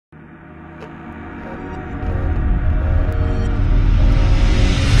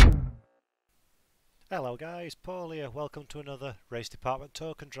Hello guys, Paul here. Welcome to another Race Department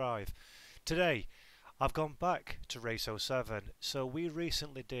Token Drive. Today I've gone back to Race 07. So we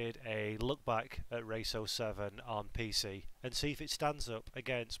recently did a look back at Race 07 on PC and see if it stands up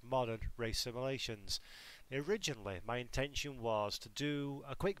against modern race simulations. Originally my intention was to do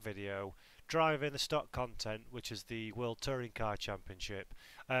a quick video driving the stock content, which is the World Touring Car Championship,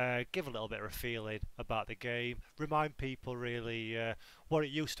 give a little bit of a feeling about the game, remind people really what it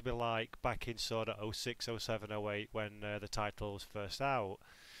used to be like back in sort of 06, 07, 08 when the title was first out.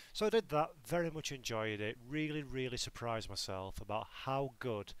 So I did that, very much enjoyed it, really surprised myself about how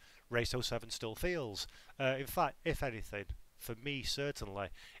good Race 07 still feels. In fact, if anything, for me certainly,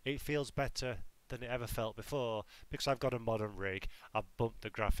 it feels better than it ever felt before because I've got a modern rig, I've bumped the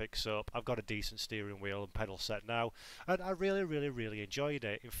graphics up, I've got a decent steering wheel and pedal set now, and I really enjoyed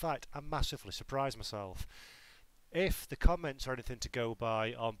it. In fact, I massively surprised myself. If the comments are anything to go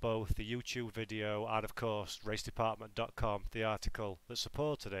by on both the YouTube video and of course racedepartment.com, the article that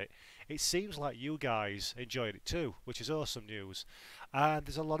supported it, it seems like you guys enjoyed it too, which is awesome news. And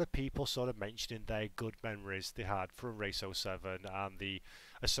there's a lot of people sort of mentioning their good memories they had from Race 07 and the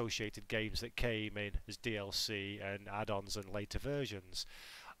associated games that came in as DLC and add-ons and later versions.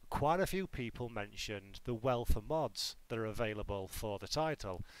 Quite a few people mentioned the wealth of mods that are available for the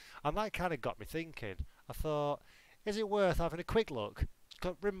title, and that kind of got me thinking. I thought, is it worth having a quick look?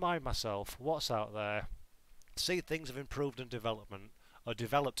 Remind myself what's out there, see things have improved and development, or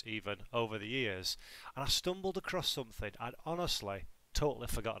developed even, over the years, and I stumbled across something I'd honestly totally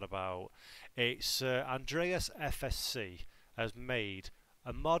forgotten about. It's AndreasFSC has made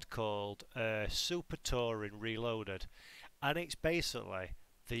a mod called Super Touring Reloaded, and it's basically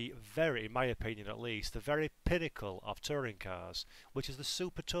the very, in my opinion at least, the very pinnacle of touring cars, which is the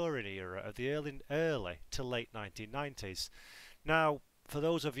Super Touring era of the early to late 1990s. Now, for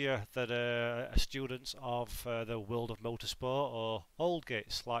those of you that are students of the world of motorsport or old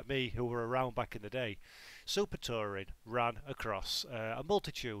gits like me who were around back in the day, Super Touring ran across a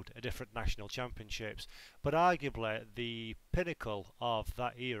multitude of different national championships, but arguably the pinnacle of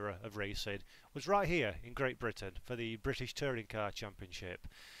that era of racing was right here in Great Britain for the British Touring Car Championship.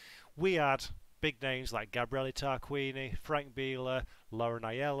 We had big names like Gabriele Tarquini, Frank Bieler, Lauren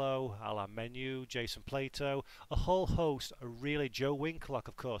Aiello, Alain Menu, Jason Plato, a whole host, really Joe Winklock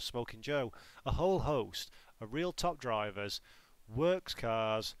of course, Smoking Joe, a whole host of real top drivers, works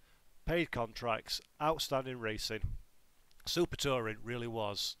cars, paid contracts, outstanding racing. Super Touring really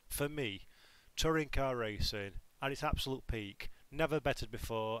was, for me, touring car racing at its absolute peak, never bettered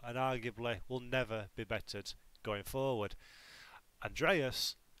before and arguably will never be bettered going forward.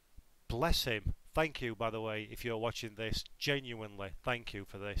 Andreas, bless him, thank you by the way if you're watching this, genuinely thank you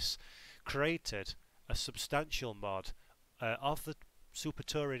for this, created a substantial mod of the Super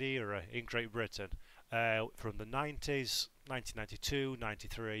Touring era in Great Britain from the 90s, 1992,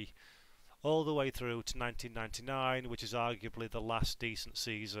 93, all the way through to 1999, which is arguably the last decent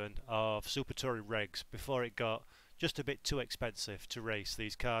season of Super Touring regs before it got just a bit too expensive to race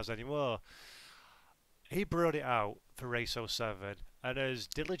these cars anymore. He brought it out for Race 07 and has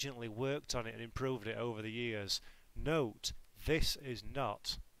diligently worked on it and improved it over the years. Note, this is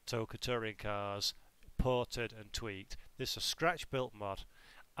not Toka Touring Cars ported and tweaked. This is a scratch built mod,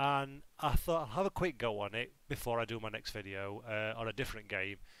 and I thought I'll have a quick go on it before I do my next video on a different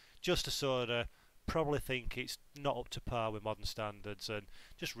game, just to sort of probably think it's not up to par with modern standards and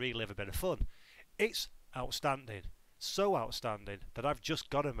just relive a bit of fun. It's outstanding, so outstanding that I've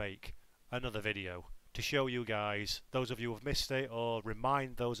just got to make another video to show you guys, those of you who've missed it, or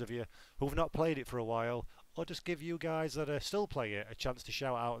remind those of you who've not played it for a while, or just give you guys that are still playing it a chance to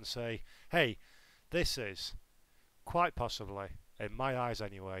shout out and say, hey, this is quite possibly, in my eyes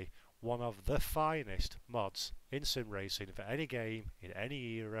anyway, one of the finest mods in sim racing for any game in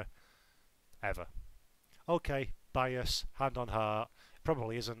any era ever. Okay, bias, hand on heart,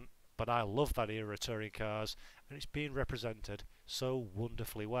 probably isn't, but I love that era of touring cars and it's being represented so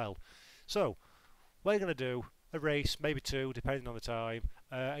wonderfully well. So we're going to do a race, maybe two, depending on the time,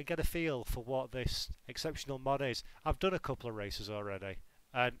 and get a feel for what this exceptional mod is. I've done a couple of races already,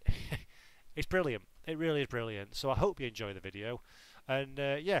 and it's brilliant. It really is brilliant. So I hope you enjoy the video. And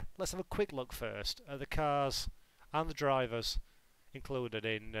yeah, let's have a quick look first at the cars and the drivers included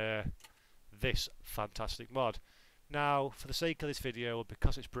in this fantastic mod. Now, for the sake of this video,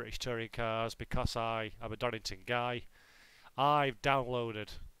 because it's British touring cars, because I am a Donington guy, I've downloaded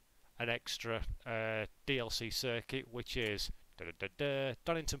an extra DLC circuit, which is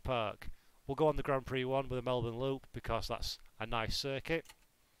Donington Park. We'll go on the Grand Prix one with the Melbourne Loop because that's a nice circuit.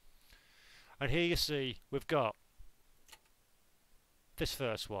 And here you see we've got this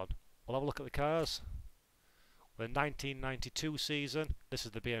first one. We'll have a look at the cars. The 1992 season, this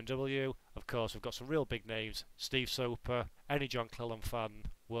is the BMW. Of course, we've got some real big names. Steve Soper. Any John Clellan fan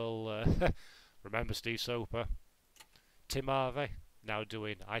will remember Steve Soper. Tim Harvey, now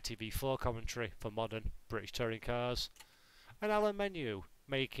doing ITV4 commentary for modern British touring cars. And Alan Menu,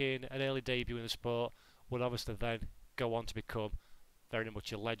 making an early debut in the sport, would obviously then go on to become very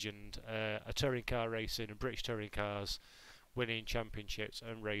much a legend, a touring car racing and British touring cars, winning championships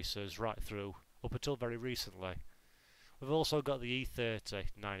and races right through up until very recently. We've also got the E30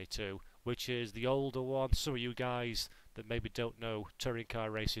 92, which is the older one. Some of you guys that maybe don't know touring car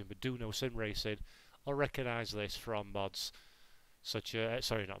racing but do know sim racing will recognise this from mods, such as,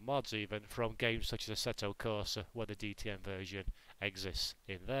 sorry, not mods even, from games such as Assetto Corsa, where the DTM version exists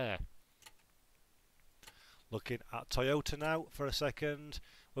in there. Looking at Toyota now for a second,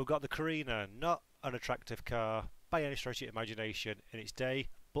 we've got the Carina, not an attractive car by any stretch of imagination in its day,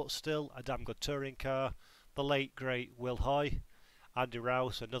 but still a damn good touring car. The late great Will Hoy, Andy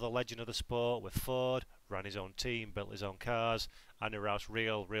Rouse, another legend of the sport with Ford, ran his own team, built his own cars. Andy Rouse,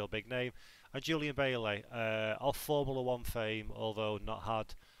 real big name. And Julian Bailey, of Formula 1 fame, although not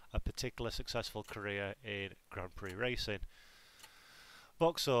had a particularly successful career in Grand Prix racing.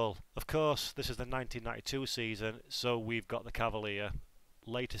 Vauxhall, of course, this is the 1992 season, so we've got the Cavalier.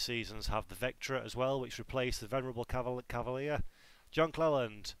 Later seasons have the Vectra as well, which replaced the venerable Cavalier. John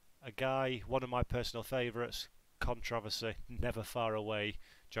Cleland, a guy, one of my personal favourites, controversy never far away,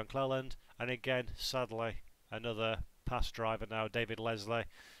 John Cleland. And again, sadly, another past driver now, David Leslie,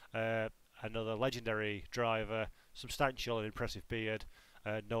 another legendary driver, substantial and impressive beard,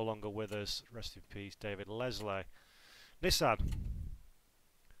 no longer with us. Rest in peace, David Leslie. Nissan.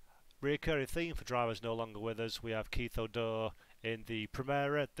 Reoccurring theme for drivers no longer with us. We have Keith O'Dore in the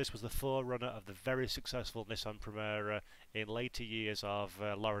Primera. This was the forerunner of the very successful Nissan Primera in later years of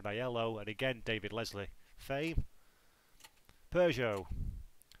Lauren Aiello and again David Leslie fame. Peugeot,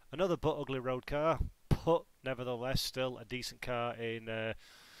 another but ugly road car, but nevertheless still a decent car in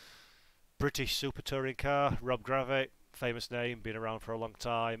British super touring car. Rob Gravitt, famous name, been around for a long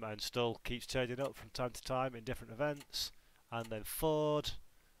time and still keeps turning up from time to time in different events. And then Ford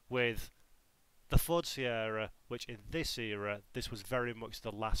with the Ford Sierra, which in this era, this was very much the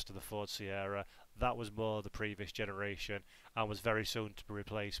last of the Ford Sierra. That was more the previous generation and was very soon to be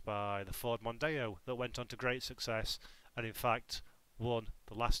replaced by the Ford Mondeo that went on to great success and in fact won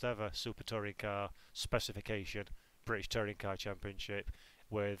the last ever Super Touring Car specification British Touring Car Championship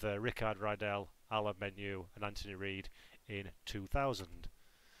with Rickard Rydell, Alan Menu and Anthony Reid in 2000.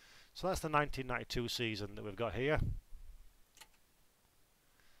 So that's the 1992 season that we've got here.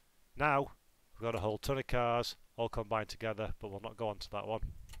 Now we've got a whole ton of cars all combined together, but we'll not go on to that one.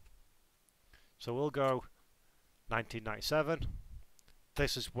 So we'll go 1997.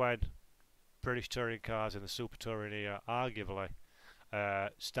 This is when British touring cars in the Super Touring era arguably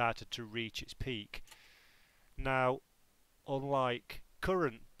started to reach its peak. Now, unlike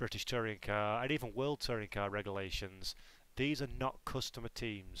current British touring car and even world touring car regulations, these are not customer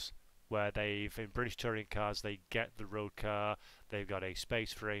teams where they've, in British touring cars, they get the road car, they've got a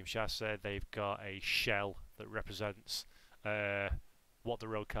space frame chassis, they've got a shell that represents what the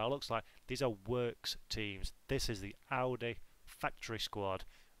road car looks like. These are works teams. This is the Audi factory squad.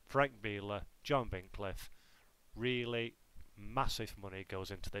 Frank Beeler, John Bincliffe. Really massive money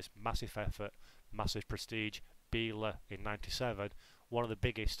goes into this, massive effort, massive prestige. Beeler in 97, one of the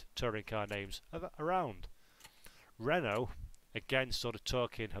biggest touring car names around. Renault, again sort of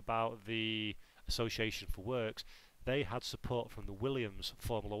talking about the Association for Works, they had support from the Williams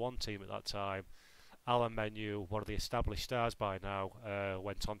Formula 1 team at that time. Alan Menu, one of the established stars by now,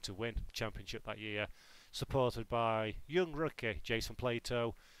 went on to win the championship that year, supported by young rookie Jason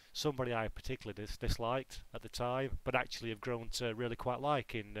Plato, somebody I particularly disliked at the time, but actually have grown to really quite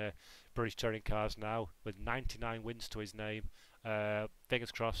like in British touring cars now, with 99 wins to his name.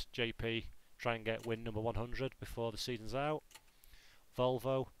 Fingers crossed, JP try and get win number 100 before the season's out.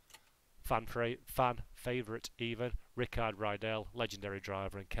 Volvo, fan favourite even, Rickard Rydell, legendary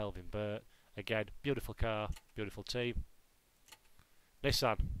driver, and Kelvin Burt. Again, beautiful car, beautiful team.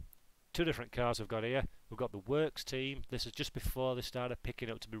 Nissan, two different cars we've got here. We've got the Works team. This is just before they started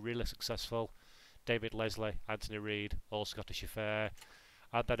picking up to be really successful. David Leslie, Anthony Reid, all Scottish affair.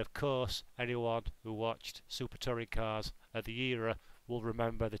 And then of course, anyone who watched Super Touring Cars at the era will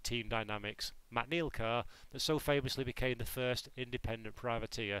remember the Team Dynamics Matt Neal car that so famously became the first independent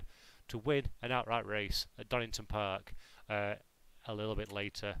privateer to win an outright race at Donington Park a little bit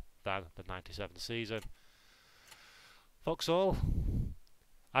later than the 97 season. Vauxhall,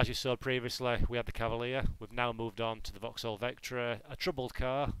 As you saw previously, we had the Cavalier. We've now moved on to the Vauxhall Vectra, a troubled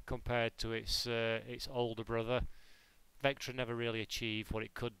car compared to its older brother. Vectra never really achieved what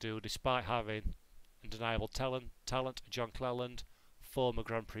it could do, despite having undeniable talent John Cleland, former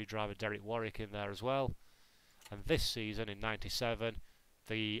Grand Prix driver Derek Warwick in there as well. And this season, in '97,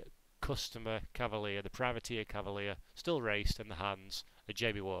 the customer Cavalier, the privateer Cavalier, still raced in the hands of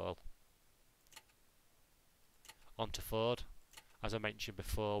Jamie Wall. On to Ford. As I mentioned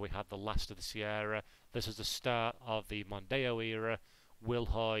before, we had the last of the Sierra. This is the start of the Mondeo era. Will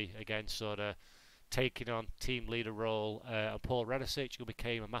Hoy again sort of taking on team leader role, and Paul Renisic, who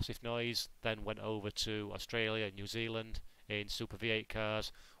became a massive noise, then went over to Australia and New Zealand in Super V8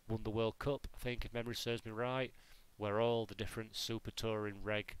 cars, won the World Cup, I think, if memory serves me right, where all the different Super Touring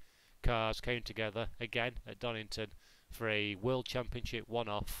reg cars came together again at Donington for a World Championship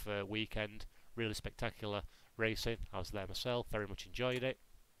one-off weekend. Really spectacular racing. I was there myself, very much enjoyed it.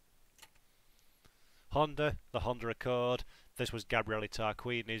 Honda, the Honda Accord. This was Gabriele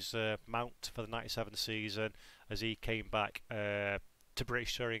Tarquini's mount for the '97 season as he came back to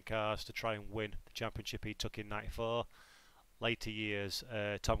British Touring Cars to try and win the championship he took in '94. Later years,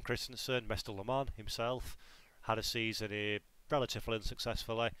 Tom Christensen, Mr. Le Mans himself, had a season relatively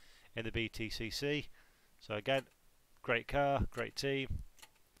unsuccessfully in the BTCC. So again, great car, great team.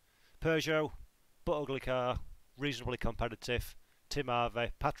 Peugeot, but ugly car, reasonably competitive. Tim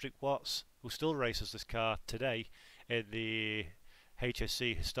Harvey, Patrick Watts, who still races this car today in the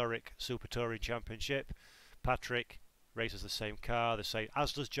HSC Historic Super Touring Championship. Patrick races the same car,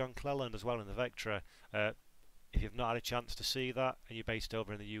 as does John Cleland as well in the Vectra. If you've not had a chance to see that and you're based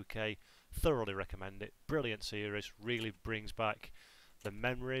over in the UK, thoroughly recommend it. Brilliant series, really brings back the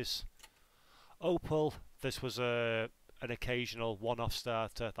memories. Opel, this was an occasional one-off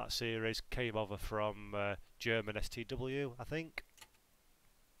starter. That series came over from German STW, I think.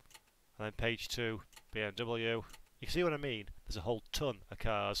 And then page 2, BMW. You see what I mean? There's a whole ton of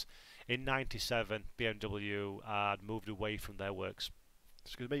cars. In '97, BMW had moved away from their works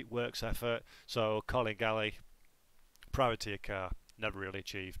effort. So Colin Galley, privateer car, never really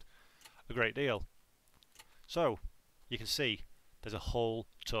achieved a great deal. So you can see there's a whole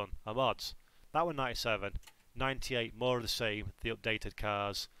ton of mods. That one '97, '98 more of the same, the updated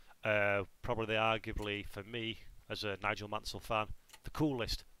cars. Probably arguably for me as a Nigel Mansell fan, the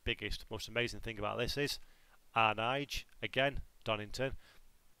coolest, biggest, most amazing thing about this is Nige, again, Donington,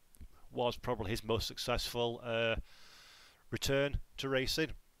 was probably his most successful return to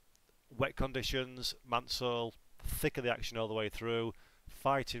racing. Wet conditions, Mansell, thick of the action all the way through,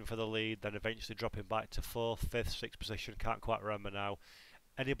 fighting for the lead, then eventually dropping back to 4th, 5th, 6th position, can't quite remember now.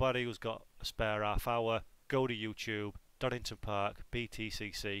 Anybody who's got a spare half hour, go to YouTube, Donington Park,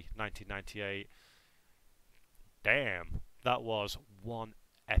 BTCC, 1998. Damn, that was one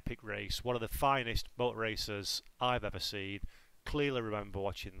epic race. One of the finest motor races I've ever seen. Clearly remember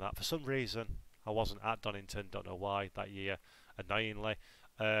watching that. For some reason, I wasn't at Donington, don't know why, that year, annoyingly.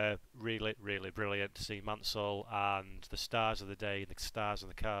 Really, really brilliant to see Mansell and the stars of the day, the stars of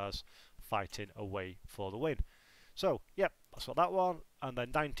the cars, fighting away for the win. So, yep, that's what that one. And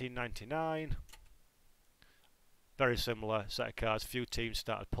then 1999, very similar set of cars. Few teams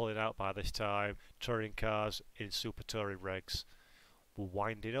started pulling out by this time. Touring cars in Super Touring regs were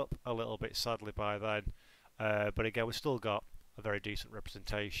winding up a little bit, sadly, by then. But again, we've still got a very decent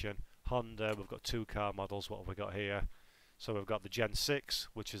representation. Honda, we've got 2 car models. What have we got here? So we've got the Gen 6,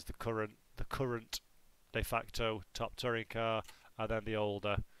 which is the current de facto top touring car, and then the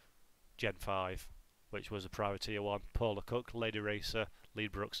older Gen 5, which was a privateer one. Paula Cook, Lady Racer, Lee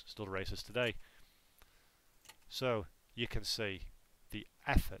Brooks, still races today. So you can see the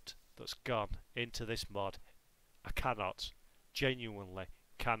effort that's gone into this mod. I genuinely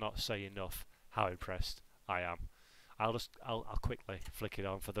cannot say enough how impressed I am. I'll quickly flick it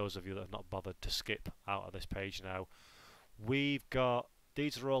on for those of you that have not bothered to skip out of this page now. We've got,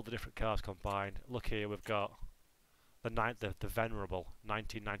 these are all the different cars combined. Look here, we've got the venerable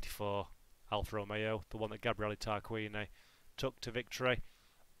 1994 Alfa Romeo, the one that Gabriele Tarquini took to victory.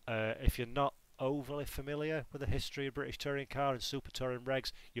 If you're not overly familiar with the history of British touring car and super touring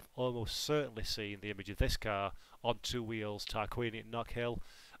regs, you've almost certainly seen the image of this car on 2 wheels, Tarquini at Knockhill.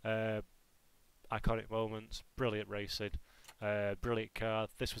 Iconic moments, brilliant racing, brilliant car.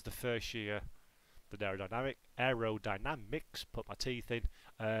 This was the first year the aerodynamics, put my teeth in,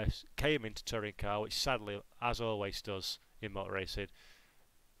 came into touring car, which sadly, as always does in motor racing,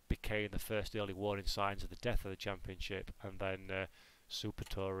 became the first early warning signs of the death of the championship, and then super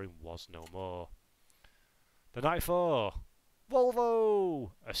touring was no more. The 94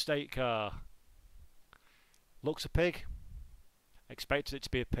 Volvo estate car. Looks a pig, expected it to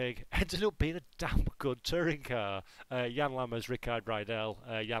be a pig, ended up being a damn good touring car. Jan Lammers, Rickard Riedel.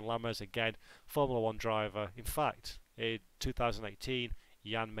 Jan Lammers, again, Formula 1 driver. In fact, in 2018,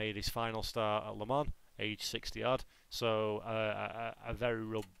 Jan made his final start at Le Mans, age 60 odd. So a very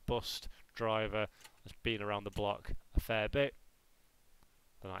robust driver that's been around the block a fair bit.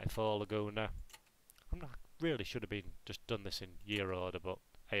 The 94 Laguna. Really should have been just done this in year order, but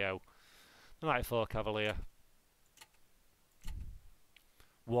AO. The 94 Cavalier.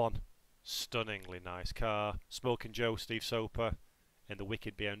 One stunningly nice car. Smoking Joe, Steve Soper in the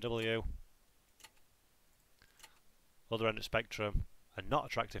wicked BMW. Other end of the spectrum, a not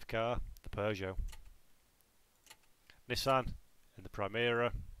attractive car, the Peugeot. Nissan in the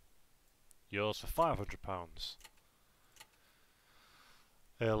Primera. Yours for £500.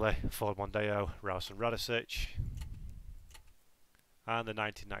 Early Ford Mondeo, Rouse and Radicic. And the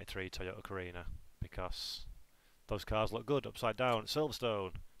 1993 Toyota Carina, because those cars look good upside down at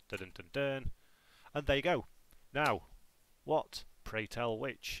Silverstone. Dun dun dun dun. And there you go. Now, what, pray tell,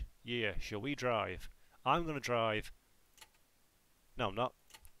 which year shall we drive? I'm going to drive... No, I'm not.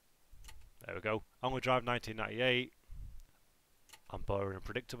 There we go. I'm going to drive 1998. I'm boring and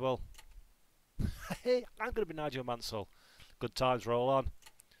predictable. Hey, I'm going to be Nigel Mansell. Good times roll on.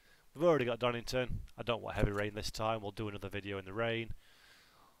 We've already got Donington. I don't want heavy rain this time. We'll do another video in the rain.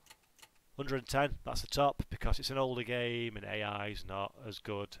 110, that's the top, because it's an older game and AI is not as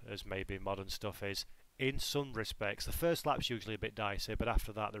good as maybe modern stuff is. In some respects, the first lap's usually a bit dicey, but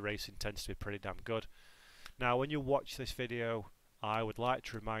after that the racing tends to be pretty damn good. Now when you watch this video, I would like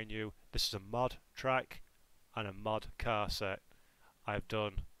to remind you this is a mod track and a mod car set. I've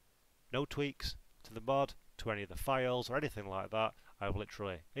done no tweaks to the mod, to any of the files or anything like that. I've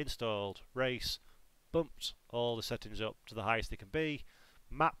literally installed race, bumped all the settings up to the highest they can be,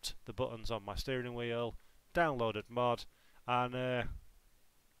 mapped the buttons on my steering wheel, downloaded mod, and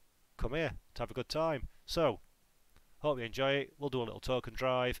come here to have a good time. So, hope you enjoy it. We'll do a little token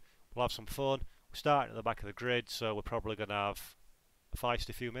drive, we'll have some fun. We're starting at the back of the grid, so we're probably going to have a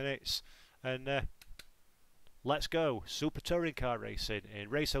feisty few minutes, and let's go. Super touring car racing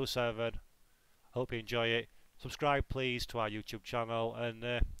in Race 07. Hope you enjoy it. Subscribe please to our YouTube channel,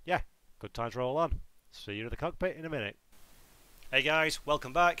 and yeah, good times roll on. See you in the cockpit in a minute. Hey guys,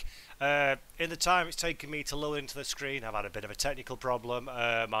 welcome back. In the time it's taken me to load into the screen, I've had a bit of a technical problem.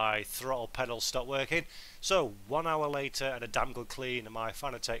 My throttle pedal stopped working. So 1 hour later and a damn good clean of my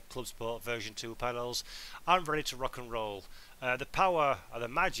Fanatec Club Sport version 2 pedals, I'm ready to rock and roll. The power and the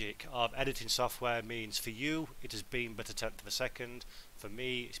magic of editing software means for you it has been but a tenth of a second. For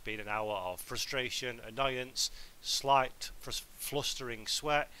me it's been an hour of frustration, annoyance, slight flustering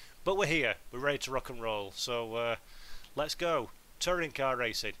sweat, but we're here, we're ready to rock and roll. So let's go. Touring car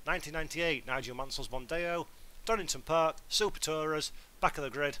racing, 1998, Nigel Mansell's Mondeo, Donington Park, Super Tourers, back of the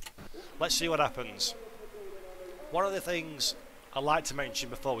grid. Let's see what happens. One of the things I'd like to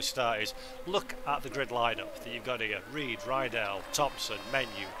mention before we start is look at the grid lineup that you've got here. Reed, Rydell, Thompson,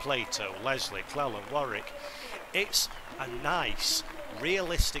 Menu, Plato, Leslie, Cleland, Warwick. It's a nice,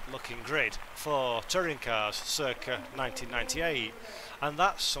 realistic looking grid for touring cars circa 1998, and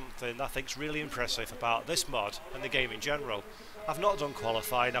that's something I think is really impressive about this mod and the game in general. I've not done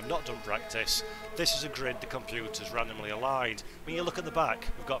qualifying, I've not done practice. This is a grid the computer's randomly aligned. When you look at the back,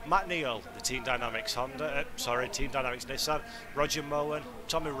 we've got Matt Neal, the Team Dynamics Team Dynamics Nissan, Roger Moen,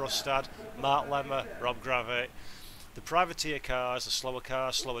 Tommy Rustad, Mark Lemmer, Rob Gravitt. The privateer cars, the slower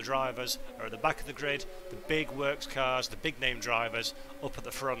cars, slower drivers are at the back of the grid, the big works cars, the big name drivers up at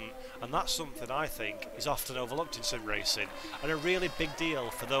the front, and that's something I think is often overlooked in sim racing and a really big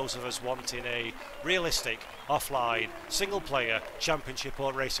deal for those of us wanting a realistic, offline, single player, championship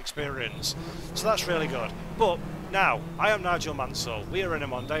or race experience. So that's really good. But now, I am Nigel Mansell, we are in a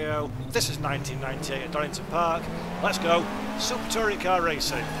Mondeo, this is 1998 at Donington Park, let's go, Super Touring Car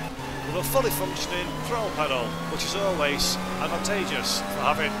Racing. With a fully functioning throttle pedal, which is always advantageous for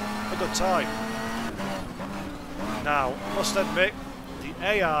having a good time. Now, I must admit, the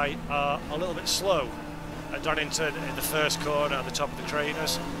AI are a little bit slow at Donington in the first corner at the top of the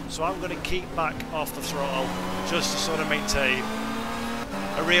trainers, so I'm going to keep back off the throttle just to sort of maintain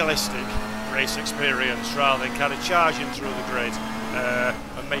a realistic race experience rather than kind of charging through the grid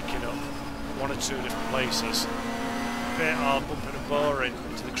and making up one or two different places. Bit of bumping and boring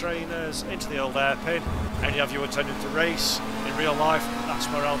into the trainers, into the old hairpin. Any of you attending the race in real life, that's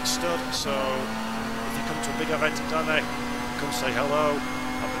where I'll stood. So if you come to a big event in Danny, come say hello.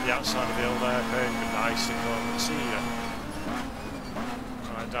 I'm at the outside of the old hairpin, be nice and come and see you.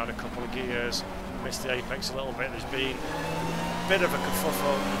 Right down a couple of gears, missed the apex a little bit. There's been a bit of a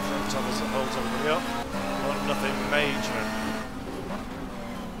kerfuffle in front of us that holds everybody up, but nothing major.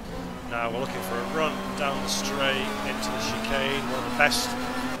 Now we're looking for a run down the straight into the chicane, one of the best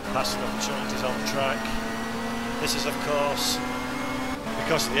passing opportunities on the track. This is of course,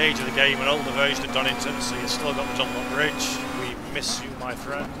 because of the age of the game, an older version of Donington, so you've still got the Dunlop Bridge. We miss you, my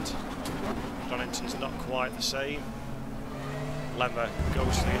friend. Donington's not quite the same. Lemmer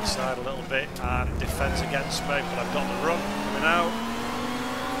goes to the inside a little bit and defends against me, but I've got the run coming out.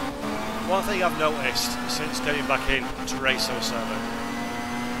 One thing I've noticed since getting back in to Race 07,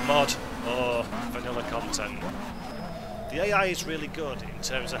 mod or vanilla content, the AI is really good in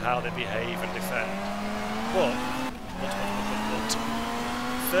terms of how they behave and defend, but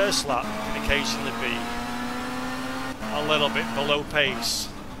first lap can occasionally be a little bit below pace,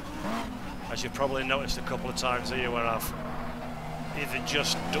 as you've probably noticed a couple of times here where I've either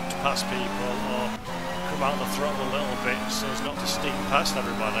just ducked past people or come out the throttle a little bit so as not to steam past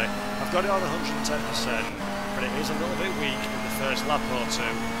everybody. I've got it on 110%, but it is a little bit weak in the first lap or two,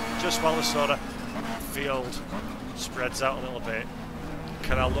 just while the sort of field spreads out a little bit.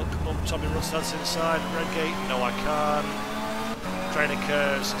 Can I look up Tommy Rustad's inside Redgate? No, I can't. Trainer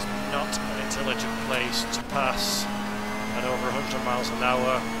curves is not an intelligent place to pass at over 100 miles an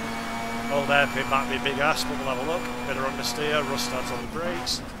hour. Old hairpin might be a big ass, but we'll have a look. Bit of understeer, Rustad's on the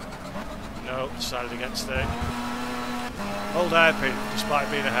brakes. No, decided against it. Old hairpin, despite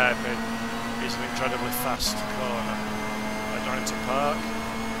being a hairpin, is an incredibly fast corner at Donington Park.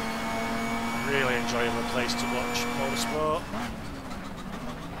 Really enjoyable place to watch motorsport.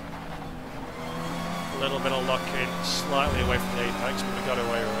 A little bit of lock-in, slightly away from the apex, but we got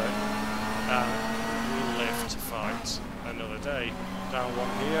away with it. And we live to fight another day. Down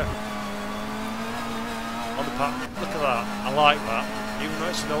one gear. On the pack, look at that, I like that. Even though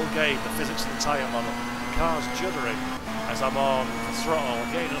it's an old game, the physics of the tyre model, the car's juddering as I'm on the throttle,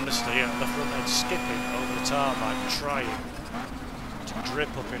 getting understeer, and the front end skipping over the tarmac, trying to grip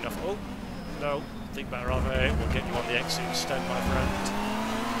up enough. Oh, no, think better of it, we'll get you on the exit instead, my friend.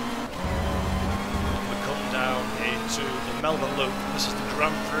 We're coming down into the Melbourne Loop. This is the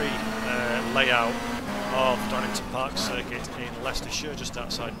Grand Prix layout of Donington Park Circuit in Leicestershire, just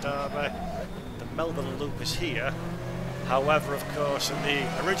outside Derby. The Melbourne Loop is here. However, of course, in the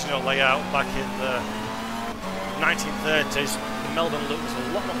original layout back in the 1930s, the Melbourne Loop was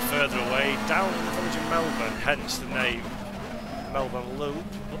a lot further away, down in the village of Melbourne, hence the name Melbourne Loop.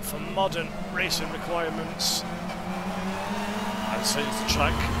 But for modern racing requirements, and since the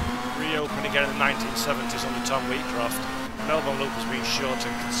track reopened again in the 1970s under Tom Wheatcroft, Melbourne Loop has been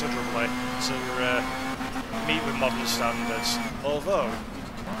shortened considerably to meet with modern standards, although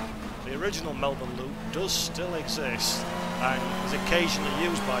the original Melbourne Loop does still exist and is occasionally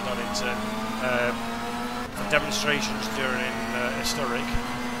used by Donington for demonstrations during historic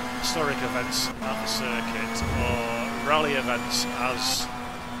events at the circuit or rally events, as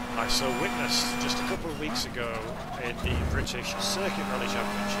I so witnessed just a couple of weeks ago in the British Circuit Rally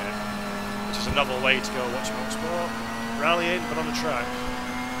Championship, which is a novel way to go watch motorsport. Rallying, but on the track.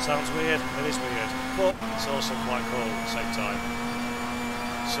 Sounds weird, it is weird, but it's also quite cool at the same time.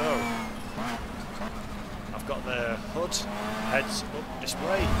 So, I've got the hood, heads up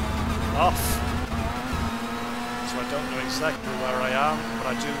display, off. So I don't know exactly where I am, but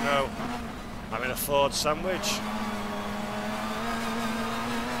I do know I'm in a Ford sandwich.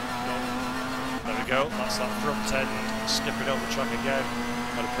 There we go, that's that front end, skipping over the track again.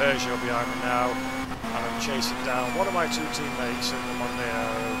 Got a Peugeot behind me now, and I'm chasing down one of my two teammates in the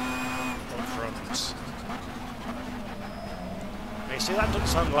Mondeo up front. You see, that doesn't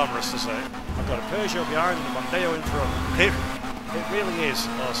sound glamorous, does it? I've got a Peugeot behind and a Mondeo in front. It really is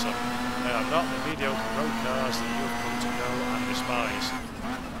awesome. They are not the mediocre road cars that you've come to know and despise.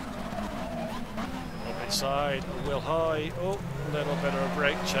 Up inside, Will Hoy. Oh, a little bit of a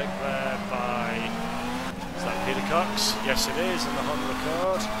brake check there by... Is that Peter Cox? Yes it is, in the Honda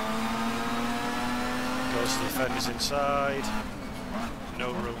Accord. Goes to the fenders inside.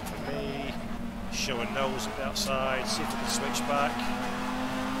 No room for me. Show a nose at the outside, see if we can switch back.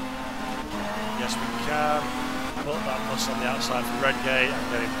 Yes we can. Put that bus on the outside for Redgate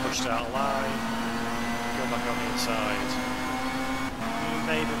and get him pushed out of line. Go back on the inside.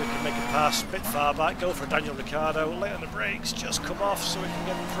 Maybe we can make a pass a bit far back, go for Daniel Ricciardo, late on the brakes, just come off so we can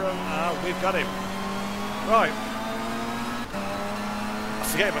get in front. Ah, we've got him. Right. I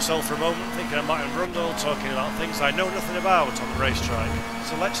forget myself for a moment, thinking I'm Martin Brundle, talking about things I know nothing about on the racetrack.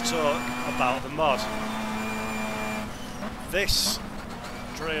 So let's talk about the mod. This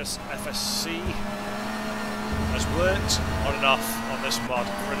AndreasFSC has worked on and off on this mod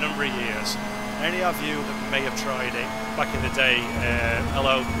for a number of years. Any of you that may have tried it back in the day,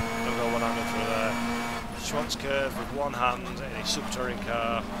 hello, don't go one handed through there. Schwanz curve with one hand in a super touring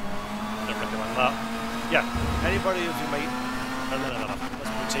car. don't recommend that. Yeah, anybody of you may...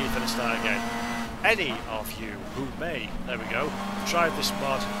 let's put teeth in and start again. Any of you who may, there we go, tried this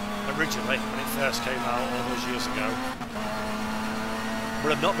mod originally when it first came out all those years ago,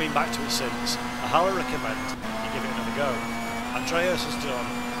 but have not been back to it since, I highly recommend you give it another go. Andreas has done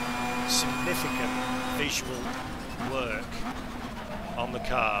significant visual work on the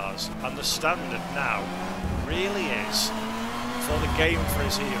cars, and the standard now really is, for the game for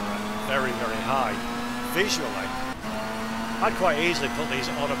its era, very, very high. Visually, I'd quite easily put these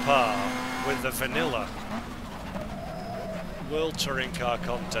on a par with the vanilla World Touring Car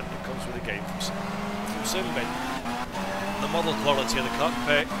content that comes with the game from SimBin. The model quality of the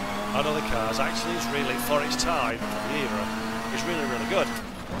cockpit and other cars actually is really, for its time, for the era, is really, really good.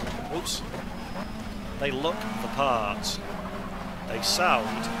 Oops. They look the part. They sound,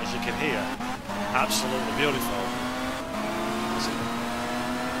 as you can hear, absolutely beautiful.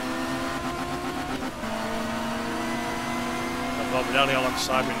 I've got Benelli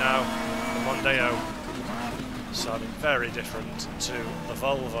alongside me now. The Mondeo sounding very different to the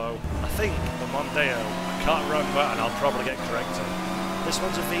Volvo. I think the Mondeo, I can't remember and I'll probably get corrected. This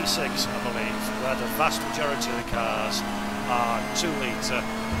one's a V6, I believe, where the vast majority of the cars are 2 litre,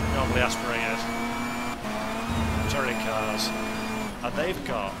 normally aspirated touring cars, and they've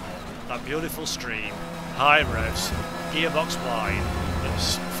got that beautiful stream, high revs, gearbox line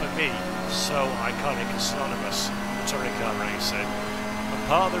that's, for me, so iconic and synonymous with touring car racing. And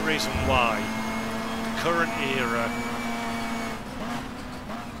part of the reason why the current era,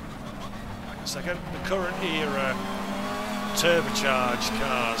 the current era turbocharged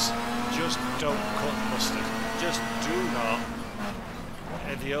cars just don't cut mustard, just do not,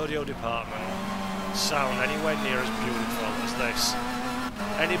 in the audio department, sound anywhere near as beautiful as this.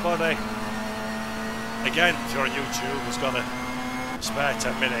 Anybody, again, if you're on YouTube, who's got a spare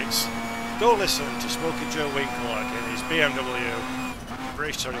 10 minutes, go listen to Smoky Joe Winkler in his BMW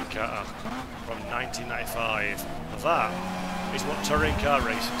British touring car from 1995. That is what touring car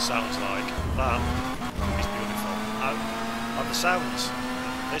racing sounds like. That is beautiful. And the sounds,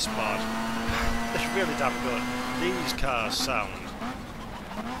 this mod, they're really damn good. These cars sound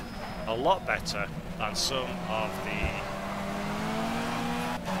a lot better than some of the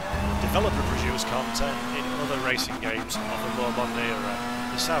developer-produced content in other racing games of the more modern era.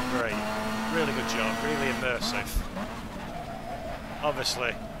 They sound great. Really good job. Really immersive.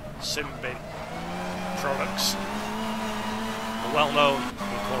 Obviously, SimBin products are well known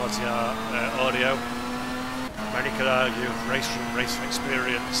for quality audio. Many could argue, Racing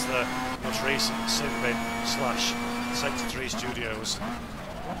Experience, the most recent SimBin / Sector 3 Studios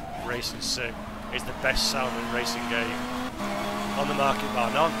racing sim, is the best sounding racing game on the market bar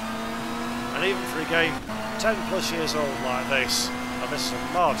none. And even for a game 10 plus years old like this, and this is a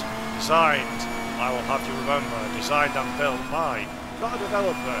mod designed, I will have you remember, designed and built by not a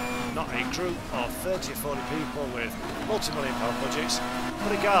developer, not a group of 30 or 40 people with multi-million-pound budgets,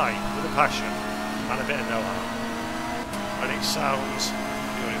 but a guy with a passion and a bit of know-how. And it sounds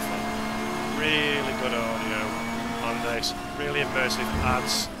beautiful. Really good audio on this, really immersive,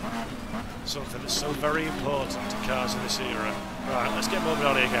 adds something that's so very important to cars in this era. Right, let's get moving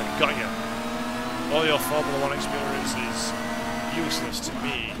on here again. Got you. All your Formula 1 experience is useless to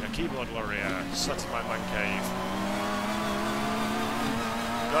me, a keyboard warrior, sat in my man cave.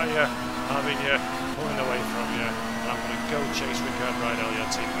 Got you, having you, pulling away from you, and I'm going to go chase Rickard Rydell, your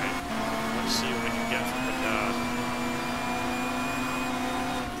teammate. Let's see what we can get from Rickard.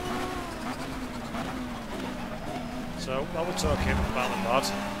 So, while we're talking about the mod,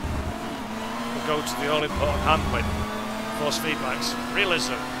 we'll go to the all-important handling, force feedbacks,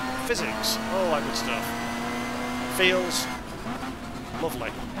 realism, physics, all that good stuff. Feels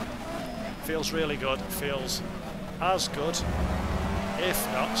lovely. Feels really good. Feels as good, if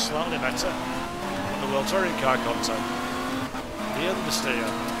not slightly better, than the World Touring Car content. The understeer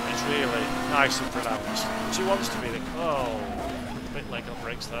is really nice and pronounced. She wants to be the... oh, a bit leg on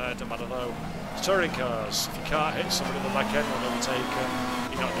brakes there, don't matter though. Touring cars, if you can't hit somebody in the back end or overtake them,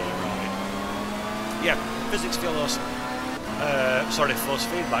 you're not doing it right. Yeah, physics feel awesome. Force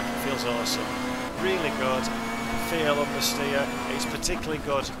feedback feels awesome. Really good. Feel understeer. It's particularly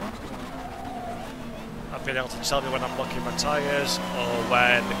good. I've been able to tell me when I'm locking my tyres, or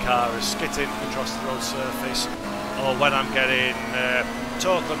when the car is skidding across the road surface, or when I'm getting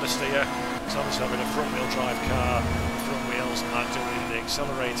torque understeer. So obviously I'm in a front wheel drive car. The front wheels are doing the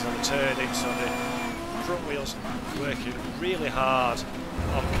accelerator and the turning, so the front wheels working really hard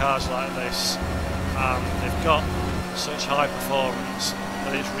on cars like this, and they've got such high performance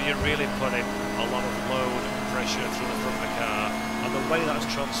that it's really putting a lot of load and pressure through the front of the car, and and the way that's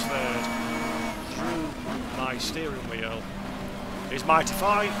transferred through my steering wheel is mighty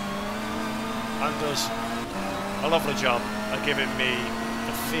fine and does a lovely job at giving me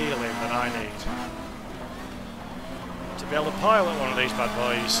the feeling that I need to be able to pilot one of these bad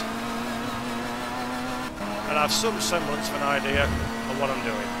boys and have some semblance of an idea of what I'm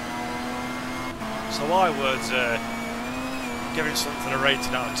doing. So I would, giving something a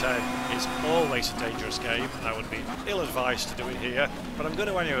rating out of 10 is always a dangerous game, and I would be ill-advised to do it here, but I'm going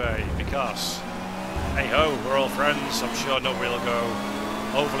to anyway, because, hey-ho, we're all friends. I'm sure nobody will go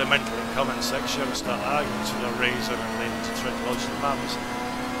overly mental in the comment section and start arguing for no reason and lead to trickloads of demands.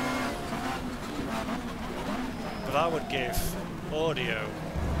 But I would give audio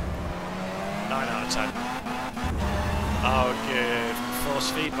 9 out of 10. I would give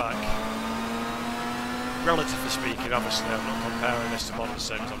force feedback, relatively speaking. Obviously I'm not comparing this to modern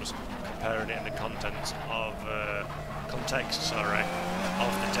Sims, I'm just comparing it in the context of context, of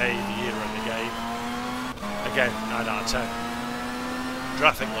the day, the year and the game. Again, 9 out of 10.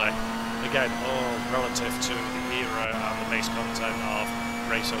 Graphically, again, all relative to the era and the base content of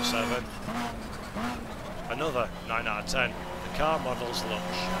Race 07. Another 9 out of 10. The car models look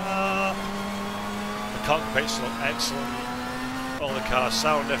sharp. The cockpits look excellent. All the cars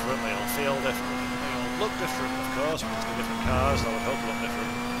sound different, they all feel different, they all look different, of course, because they're different cars, I would hope look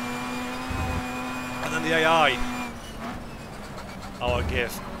different. And then the AI, I would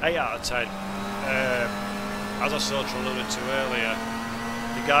give 8 out of 10. As I sort of alluded to earlier,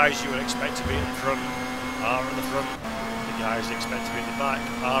 the guys you would expect to be at the front are at the front, the guys you expect to be at the back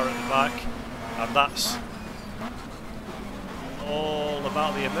are at the back, and that's all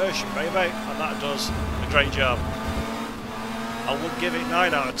about the immersion, baby, and that does a great job. I would give it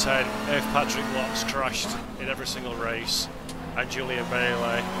 9 out of 10 if Patrick Watts crashed in every single race and Julian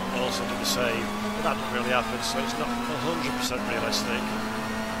Bailey also did the same, but that didn't really happen, so it's not 100% realistic,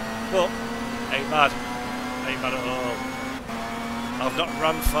 but ain't bad at all. I've not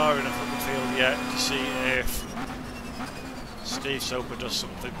run far enough up the field yet to see if Steve Soper does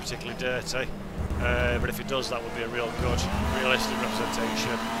something particularly dirty, but if he does, that would be a real good, realistic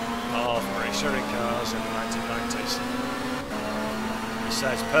representation of race touring cars in the 1990s. He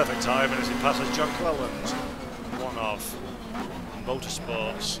says perfect timing as he passes John Cleland, one of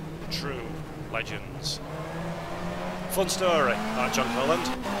motorsport's true legends. Fun story about John Cleland.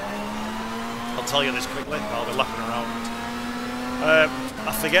 I'll tell you this quickly, I'll be lapping around.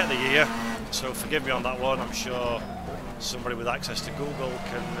 I forget the year, so forgive me on that one. I'm sure somebody with access to Google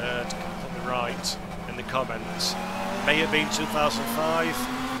can put me right in the comments. May have been 2005,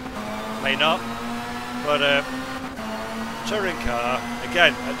 may not, but touring car,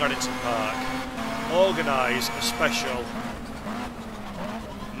 again at Donington Park, organised a special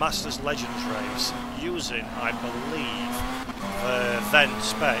Masters Legends race using, I believe, the then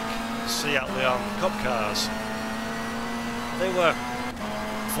spec Seat Leon Cup cars. They were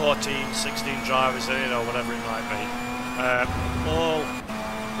 14, 16 drivers in it, or whatever it might be. All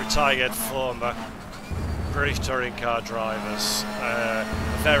retired former British touring car drivers,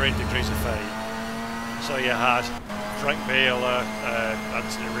 varying degrees of fame. So you had Frank Beeler,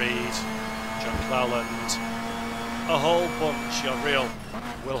 Anthony Reid, John Cleland, a whole bunch of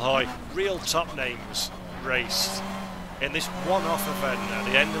Will Hoy, real top names raced in this one-off event at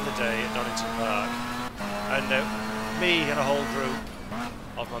the end of the day at Donington Park. And me and a whole group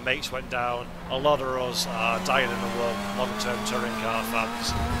of my mates went down. A lot of us are dying in the world long-term touring car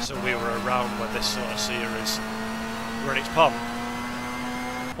fans, so we were around when this sort of series were in its pomp.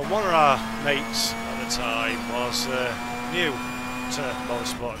 But one of our mates at the time was new to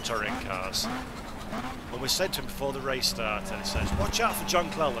motorsport and touring cars. When we said to him before the race started, he says, "Watch out for John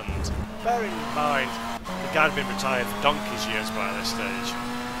Cleland." Bearing in mind the guy had been retired for donkey's years by this stage.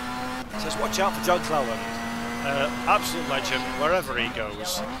 He says, "Watch out for John Cleland. Absolute legend, wherever he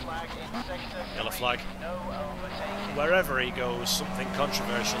goes." Yellow flag. Wherever he goes, something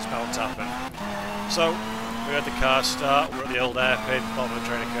controversial is bound to happen. So, we heard the car start, we're at the old airpin, bottom of the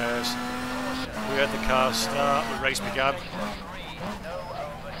trainer curves. We heard the car start, the race began.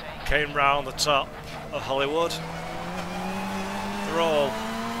 Came round the top of Hollywood. They're all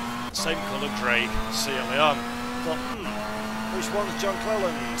same colour grey, Seat Leon. Thought, which one's John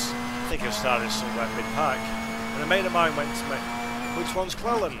Cleland's? I think it started somewhere mid-pack. And a mate of mine went to me, "Which one's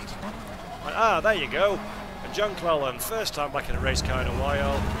Cleland?" I went, "Ah, there you go." And John Cleland, first time back in a race car in a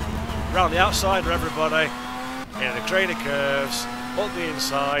while, round the outside of everybody, in the trainer curves, up the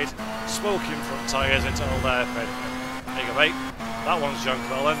inside, smoking front tyres into old airpin. There you go, mate. That one's John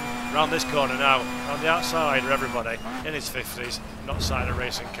Cleland. Round this corner now, round the outside of everybody, in his 50s, not sat in a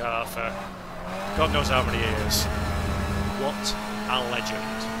racing car for God knows how many years. What a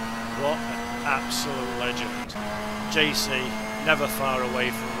legend. What an absolute legend. JC, never far away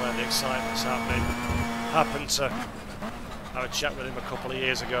from where the excitement's happening. Happened to have a chat with him a couple of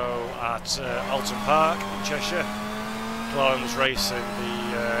years ago at Alton Park in Cheshire. Clone was racing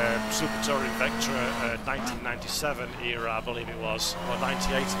the Super Touring Vectra 1997 era, I believe it was, or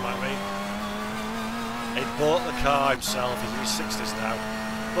 98 it might be. He bought the car himself, he's in his 60s now.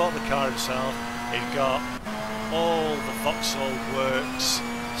 Bought the car himself, he'd got all the Vauxhall Works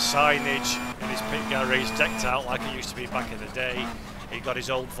signage in his pit garage decked out like it used to be back in the day. He got his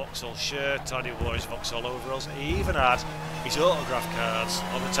old Vauxhall shirt, Tony wore his Vauxhall overalls. He even had his autograph cards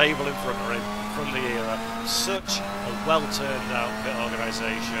on the table in front of him from the era. Such a well turned out pit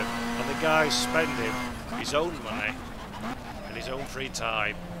organisation, and the guy's spending his own money and his own free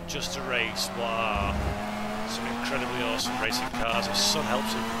time just to race what are some incredibly awesome racing cars. His son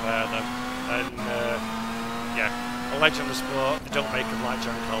helps him prepare them, and yeah, a legend of sport. They don't make them like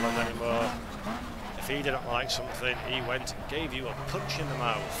John Collins anymore. If he didn't like something, he went and gave you a punch in the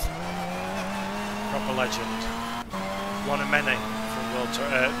mouth. Proper legend. One of many from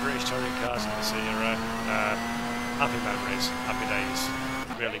British touring cars in this era. Happy memories, happy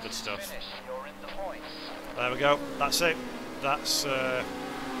days. Really good stuff. There we go. That's it. That's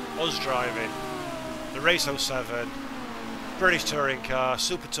us driving the Race 07 British touring car,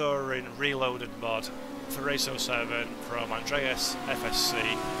 Super Touring Reloaded mod for Race 07 from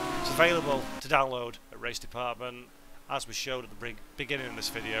AndreasFSC. It's available to download at Race Department, as we showed at the beginning of this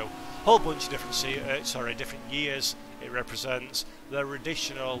video. Whole bunch of different years it represents. There are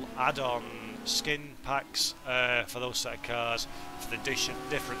additional add-on skin packs for those set of cars for the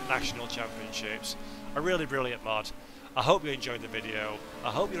different national championships. A really brilliant mod. I hope you enjoyed the video.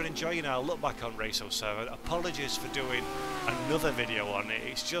 I hope you're enjoying our look back on Race 07. Apologies for doing another video on it.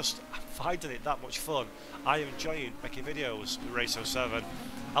 It's just, I'm finding it that much fun. I am enjoying making videos with Race 07.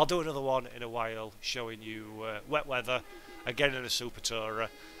 I'll do another one in a while showing you wet weather, again in a Super Tourer.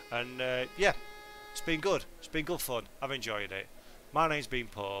 And yeah, it's been good. It's been good fun. I've enjoyed it. My name's been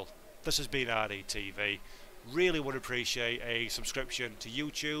Paul. This has been RDTV. Really would appreciate a subscription to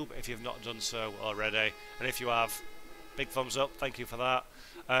YouTube if you've not done so already. And if you have, big thumbs up, thank you for that.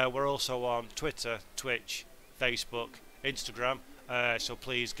 We're also on Twitter, Twitch, Facebook, Instagram, so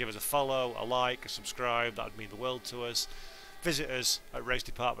please give us a follow, a like, a subscribe, that would mean the world to us. Visit us at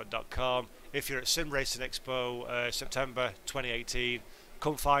racedepartment.com. If you're at Sim Racing Expo September 2018,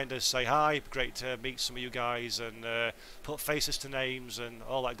 come find us, say hi. Great to meet some of you guys and put faces to names and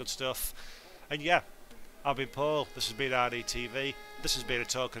all that good stuff. And yeah, I've been Paul, this has been RDTV, this has been a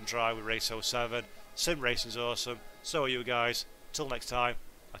talk and drive with Race 07. Sim Racing's awesome, so are you guys. Till next time,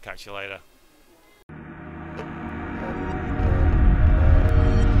 I'll catch you later.